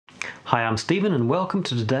Hi, I'm Stephen and welcome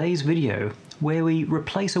to today's video where we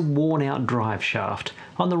replace a worn out drive shaft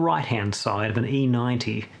on the right hand side of an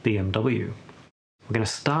E90 BMW. We're going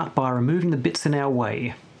to start by removing the bits in our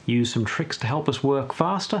way, use some tricks to help us work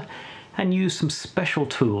faster, and use some special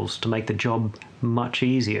tools to make the job much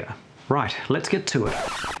easier. Right, let's get to it.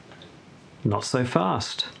 Not so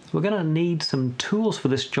fast. We're going to need some tools for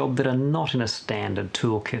this job that are not in a standard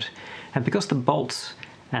toolkit, and because the bolts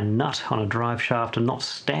and nut on a drive shaft are not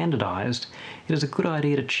standardized, it is a good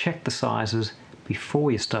idea to check the sizes before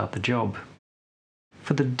you start the job.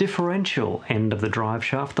 For the differential end of the drive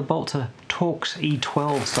shaft, the bolts are Torx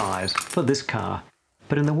E12 size for this car,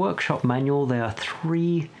 but in the workshop manual there are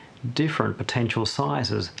 3 different potential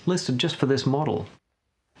sizes listed just for this model.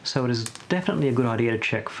 So it is definitely a good idea to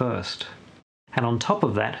check first. And on top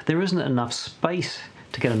of that, there isn't enough space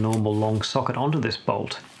to get a normal long socket onto this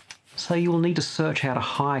bolt, so you will need to search out a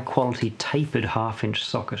high quality tapered 1/2 inch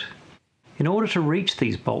socket. In order to reach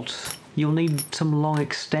these bolts, you'll need some long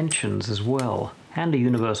extensions as well, and a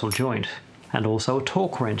universal joint, and also a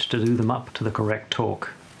torque wrench to do them up to the correct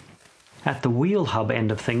torque. At the wheel hub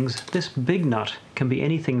end of things, this big nut can be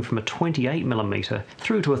anything from a 28mm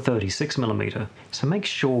through to a 36mm, so make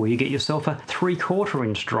sure you get yourself a 3/4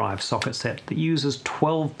 inch drive socket set that uses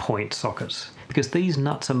 12-point sockets, because these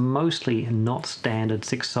nuts are mostly not standard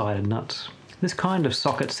 6-sided nuts. This kind of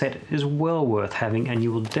socket set is well worth having and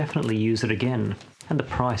you will definitely use it again, and the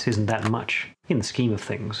price isn't that much in the scheme of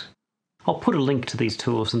things. I'll put a link to these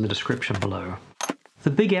tools in the description below. The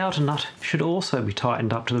big outer nut should also be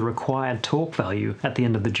tightened up to the required torque value at the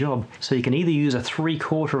end of the job, so you can either use a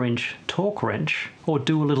 3/4 inch torque wrench or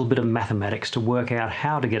do a little bit of mathematics to work out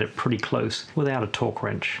how to get it pretty close without a torque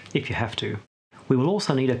wrench, if you have to. We will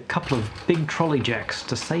also need a couple of big trolley jacks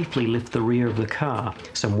to safely lift the rear of the car,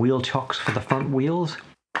 some wheel chocks for the front wheels,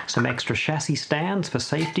 some extra chassis stands for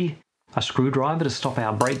safety, a screwdriver to stop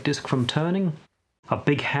our brake disc from turning, a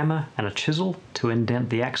big hammer and a chisel to indent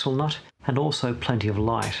the axle nut, and also plenty of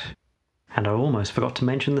light. And I almost forgot to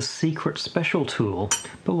mention the secret special tool,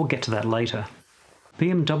 but we'll get to that later.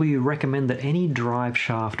 BMW recommend that any drive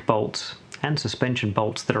shaft bolts and suspension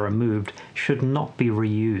bolts that are removed should not be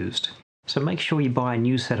reused. So make sure you buy a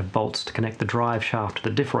new set of bolts to connect the drive shaft to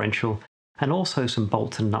the differential, and also some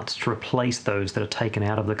bolts and nuts to replace those that are taken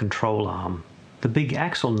out of the control arm. The big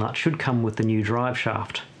axle nut should come with the new drive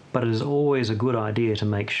shaft, but it is always a good idea to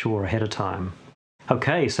make sure ahead of time.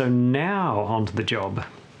 Okay, so now onto the job.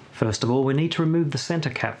 First of all, we need to remove the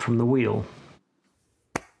center cap from the wheel.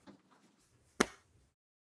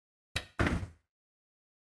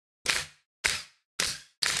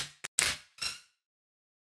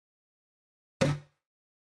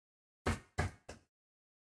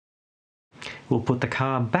 We'll put the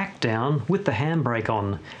car back down with the handbrake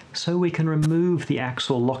on, so we can remove the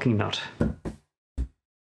axle locking nut.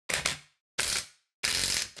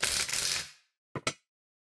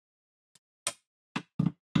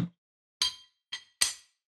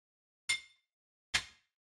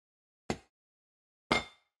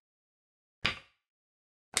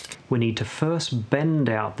 We need to first bend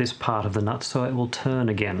out this part of the nut so it will turn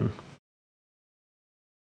again.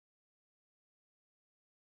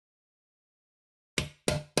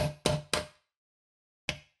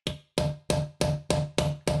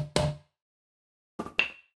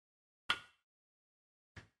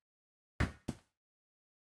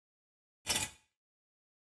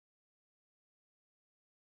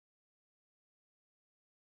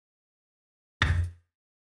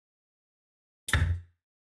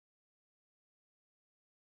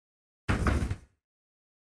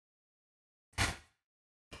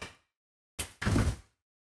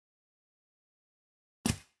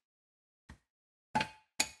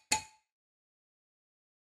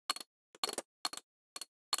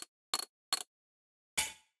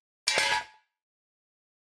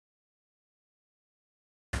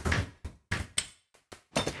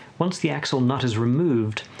 Once the axle nut is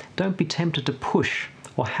removed, don't be tempted to push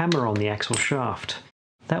or hammer on the axle shaft.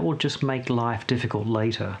 That will just make life difficult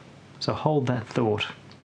later, so hold that thought.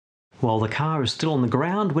 While the car is still on the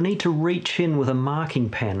ground, we need to reach in with a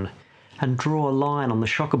marking pen and draw a line on the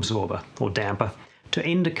shock absorber, or damper, to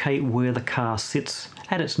indicate where the car sits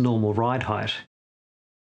at its normal ride height.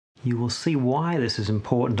 You will see why this is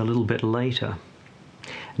important a little bit later.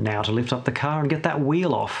 Now to lift up the car and get that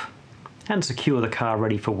wheel off, and secure the car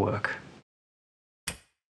ready for work.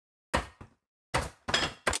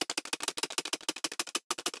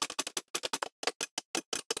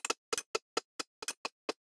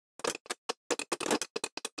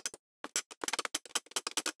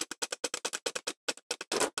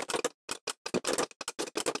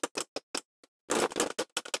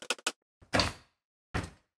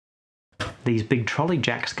 These big trolley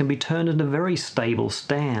jacks can be turned into very stable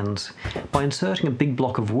stands by inserting a big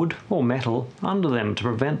block of wood or metal under them to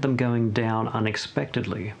prevent them going down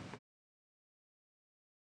unexpectedly.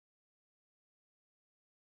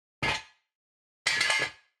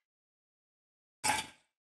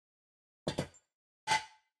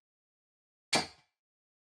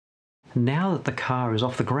 Now that the car is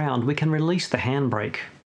off the ground, we can release the handbrake,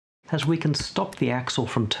 as we can stop the axle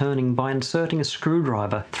from turning by inserting a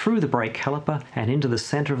screwdriver through the brake caliper and into the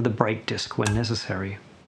center of the brake disc when necessary.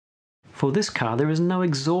 For this car, there is no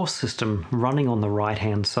exhaust system running on the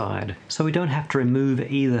right-hand side, so we don't have to remove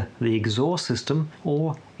either the exhaust system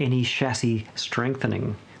or any chassis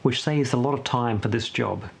strengthening, which saves a lot of time for this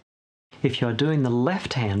job. If you are doing the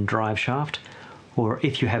left-hand drive shaft, or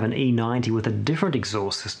if you have an E90 with a different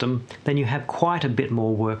exhaust system, then you have quite a bit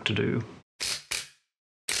more work to do.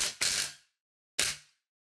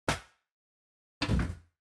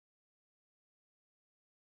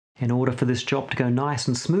 In order for this job to go nice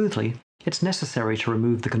and smoothly, it's necessary to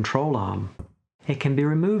remove the control arm. It can be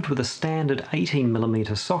removed with a standard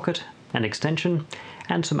 18mm socket and extension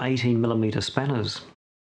and some 18mm spanners.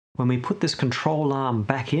 When we put this control arm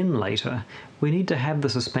back in later, we need to have the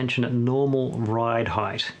suspension at normal ride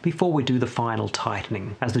height before we do the final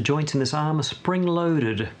tightening, as the joints in this arm are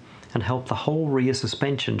spring-loaded and help the whole rear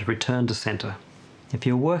suspension to return to center. If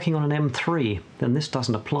you're working on an M3, then this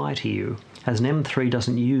doesn't apply to you, as an M3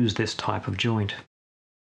 doesn't use this type of joint.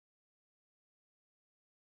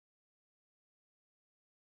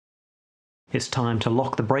 It's time to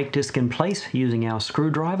lock the brake disc in place using our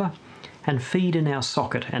screwdriver and feed in our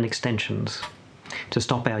socket and extensions. To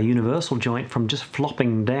stop our universal joint from just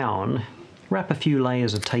flopping down, wrap a few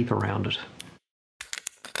layers of tape around it.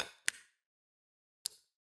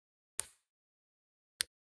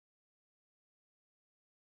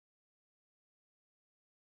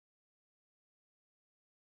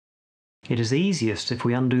 It is easiest if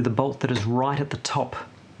we undo the bolt that is right at the top.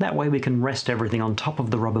 That way we can rest everything on top of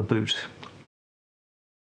the rubber boot.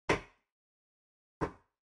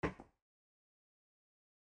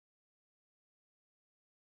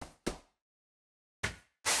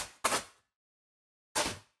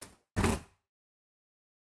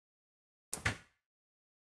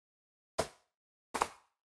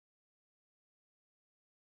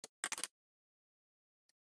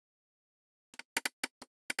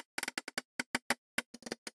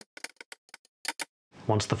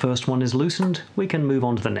 Once the first one is loosened, we can move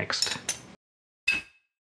on to the next.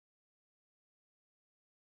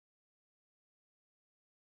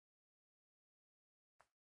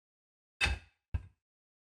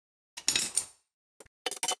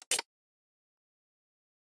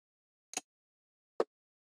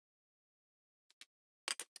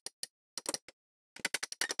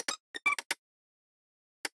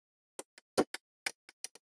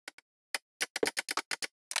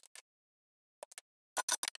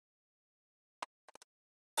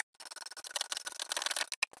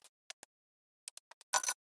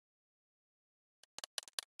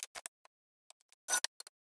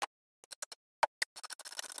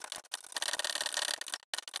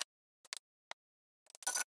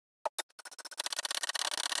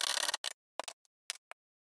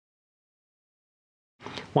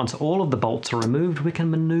 Once all of the bolts are removed, we can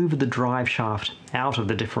maneuver the drive shaft out of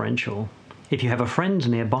the differential. If you have a friend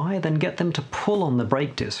nearby, then get them to pull on the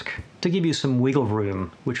brake disc to give you some wiggle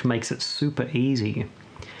room, which makes it super easy.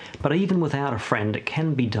 But even without a friend, it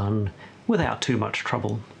can be done without too much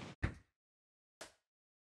trouble.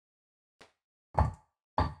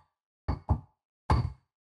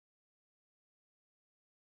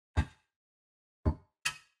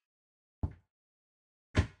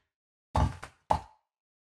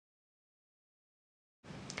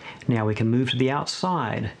 Now we can move to the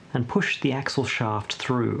outside and push the axle shaft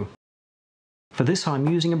through. For this I'm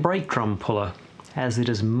using a brake drum puller, as it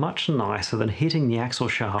is much nicer than hitting the axle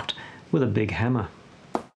shaft with a big hammer.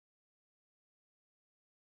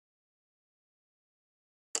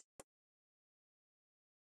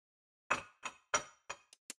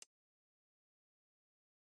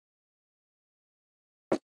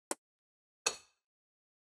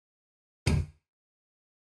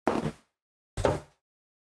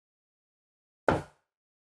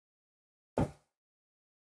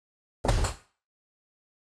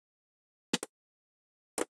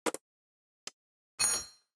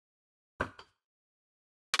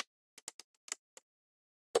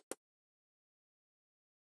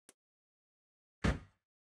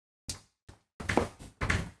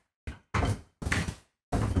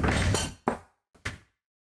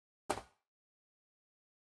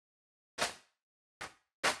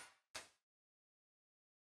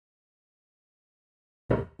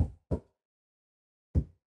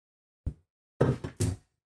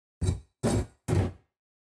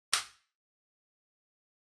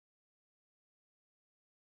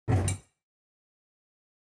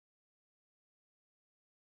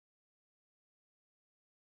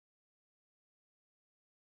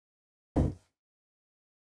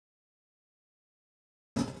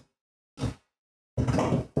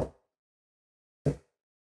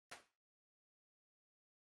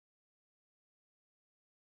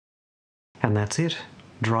 And that's it.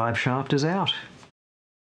 Drive shaft is out.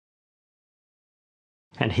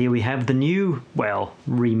 And here we have the new, well,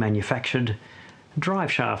 remanufactured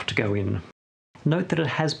drive shaft to go in. Note that it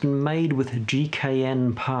has been made with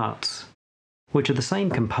GKN Parts, which are the same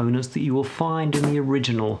components that you will find in the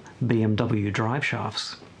original BMW drive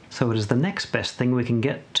shafts. So it is the next best thing we can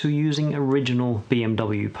get to using original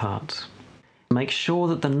BMW parts. Make sure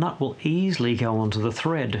that the nut will easily go onto the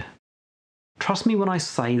thread. Trust me when I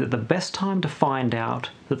say that the best time to find out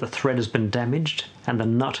that the thread has been damaged and the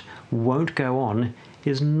nut won't go on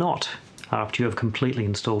is not after you have completely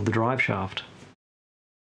installed the drive shaft.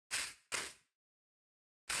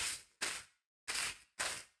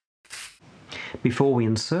 Before we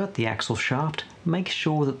insert the axle shaft, make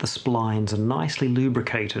sure that the splines are nicely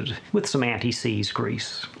lubricated with some anti-seize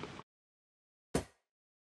grease.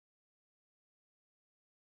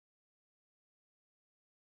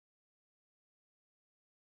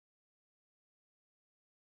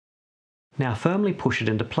 Now firmly push it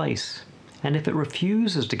into place, and if it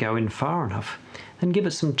refuses to go in far enough, then give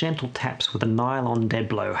it some gentle taps with a nylon dead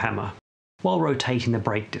blow hammer while rotating the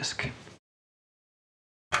brake disc.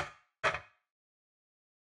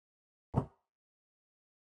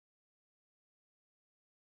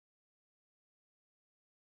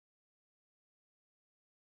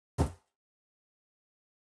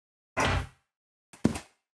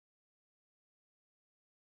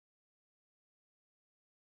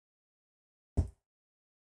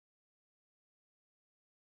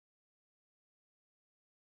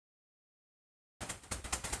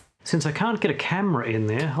 Since I can't get a camera in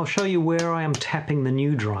there, I'll show you where I am tapping the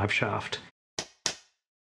new drive shaft.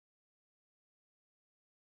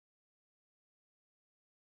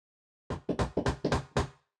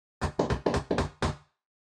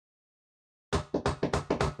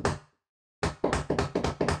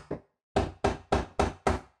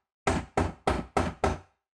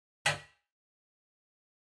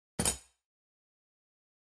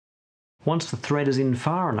 Once the thread is in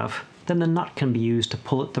far enough, then the nut can be used to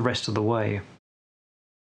pull it the rest of the way.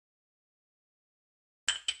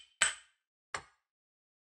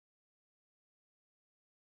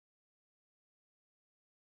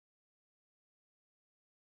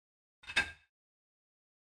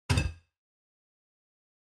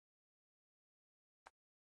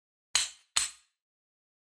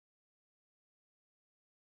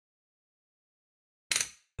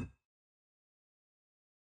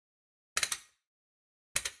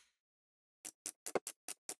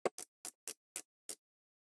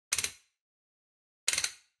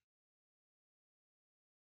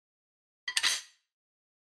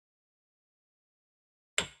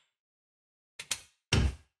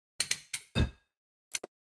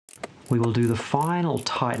 We will do the final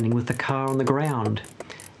tightening with the car on the ground,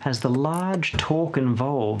 as the large torque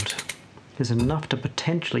involved is enough to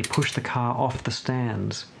potentially push the car off the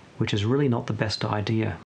stands, which is really not the best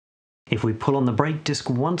idea. If we pull on the brake disc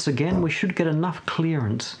once again, we should get enough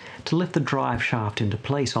clearance to lift the drive shaft into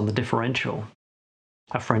place on the differential.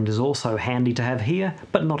 A friend is also handy to have here,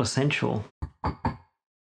 but not essential.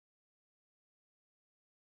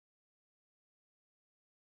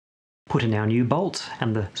 Put in our new bolts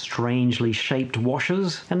and the strangely shaped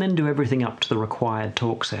washers, and then do everything up to the required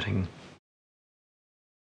torque setting.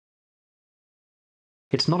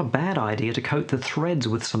 It's not a bad idea to coat the threads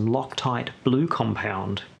with some Loctite blue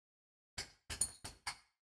compound.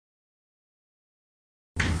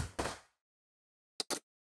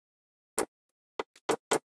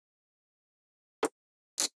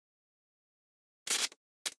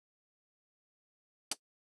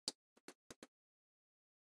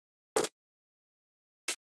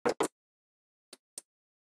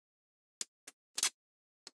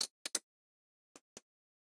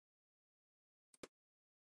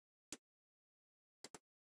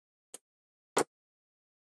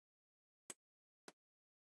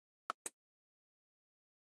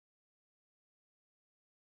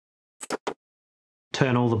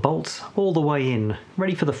 Turn all the bolts all the way in,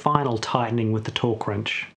 ready for the final tightening with the torque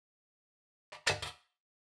wrench.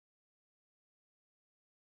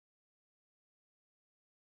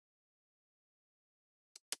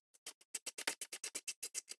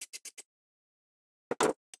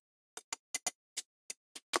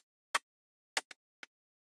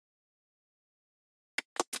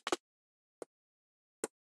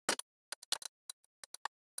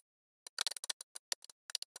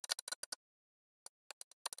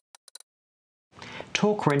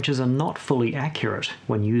 Torque wrenches are not fully accurate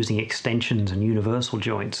when using extensions and universal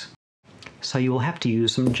joints, so you will have to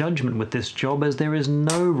use some judgment with this job, as there is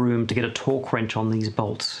no room to get a torque wrench on these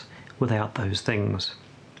bolts without those things.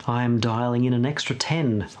 I am dialing in an extra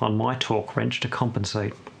 10 on my torque wrench to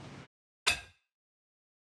compensate.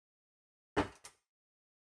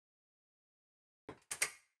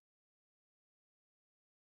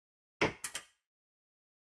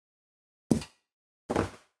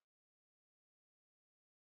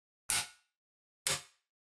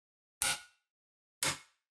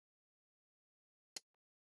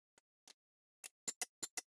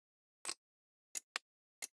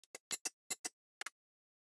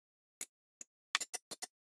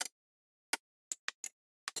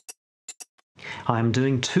 I am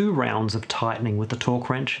doing 2 rounds of tightening with the torque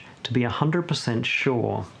wrench to be 100%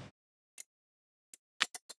 sure.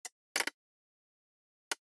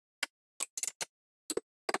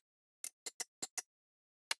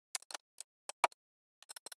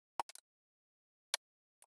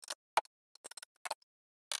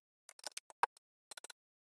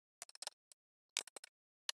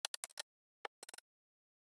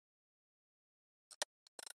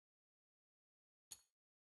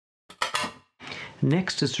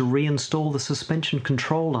 Next is to reinstall the suspension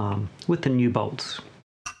control arm with the new bolts.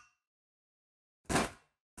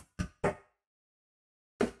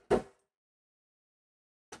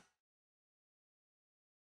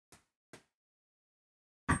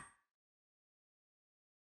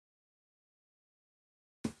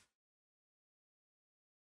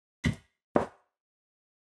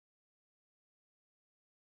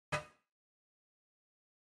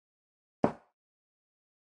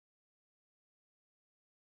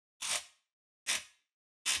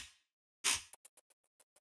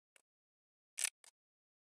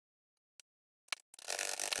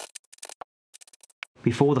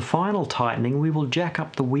 Before the final tightening, we will jack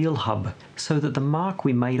up the wheel hub so that the mark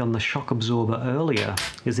we made on the shock absorber earlier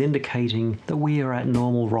is indicating that we are at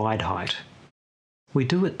normal ride height. We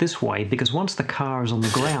do it this way because once the car is on the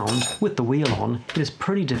ground with the wheel on, it is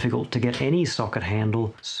pretty difficult to get any socket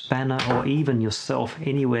handle, spanner, or even yourself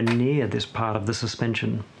anywhere near this part of the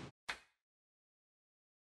suspension.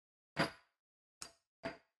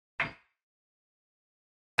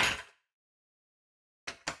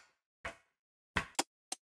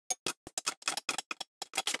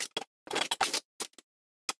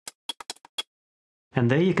 And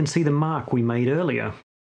there you can see the mark we made earlier.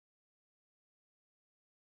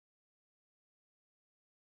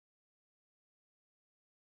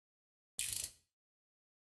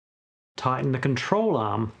 Tighten the control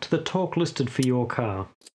arm to the torque listed for your car.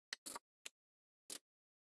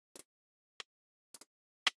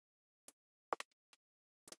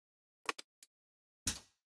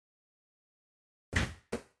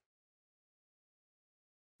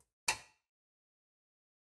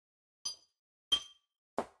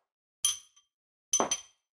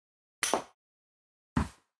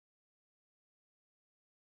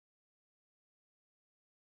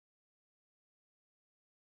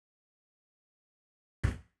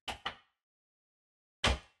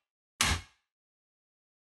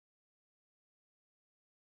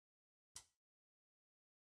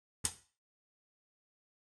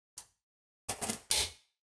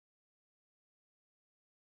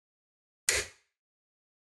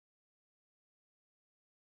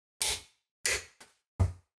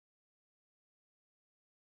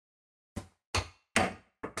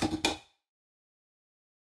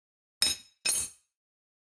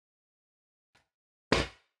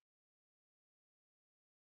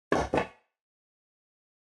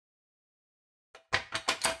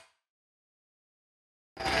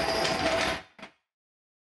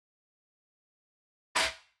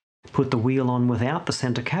 Put the wheel on without the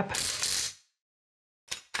center cap.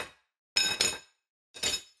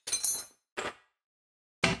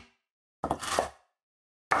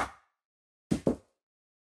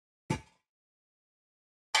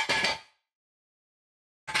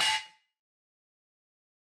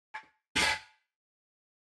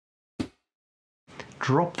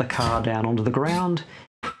 Drop the car down onto the ground.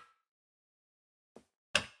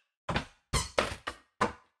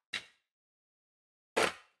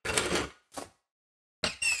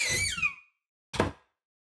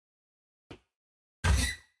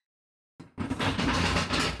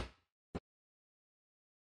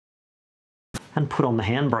 And put on the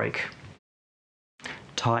handbrake.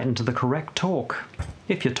 Tighten to the correct torque,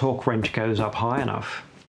 if your torque wrench goes up high enough.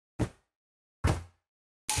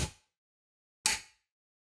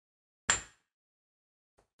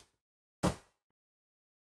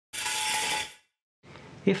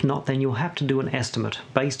 If not, then you'll have to do an estimate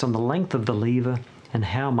based on the length of the lever and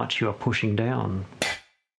how much you are pushing down.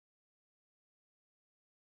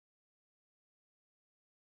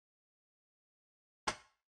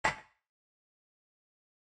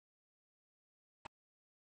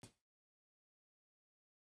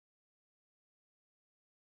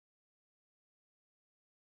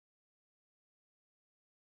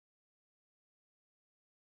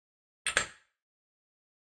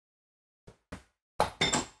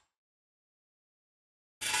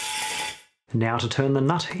 Now to turn the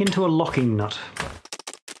nut into a locking nut.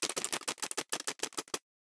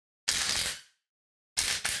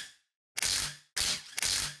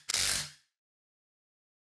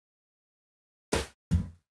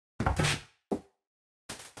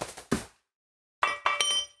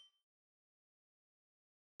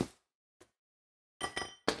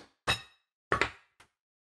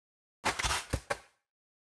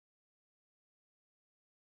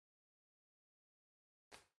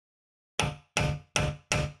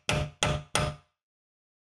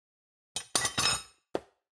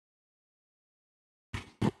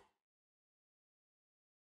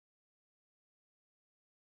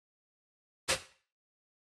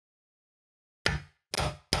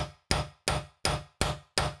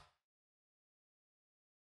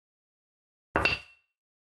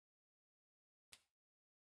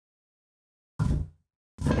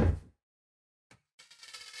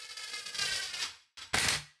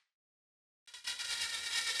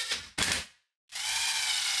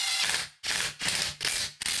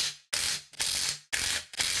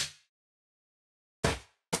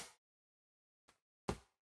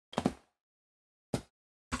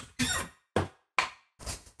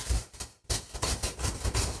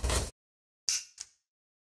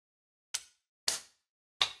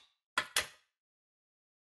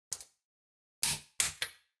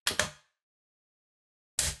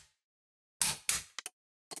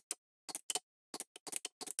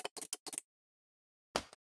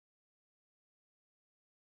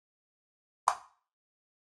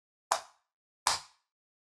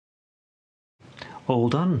 All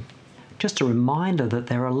done. Just a reminder that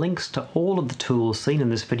there are links to all of the tools seen in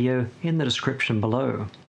this video in the description below.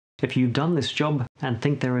 If you've done this job and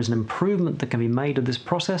think there is an improvement that can be made of this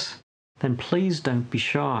process, then please don't be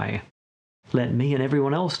shy. Let me and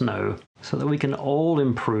everyone else know so that we can all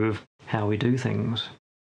improve how we do things.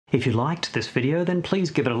 If you liked this video, then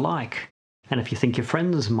please give it a like. And if you think your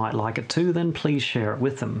friends might like it too, then please share it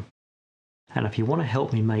with them. And if you want to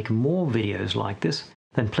help me make more videos like this,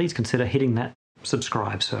 then please consider hitting that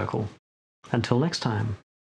subscribe circle. Until next time.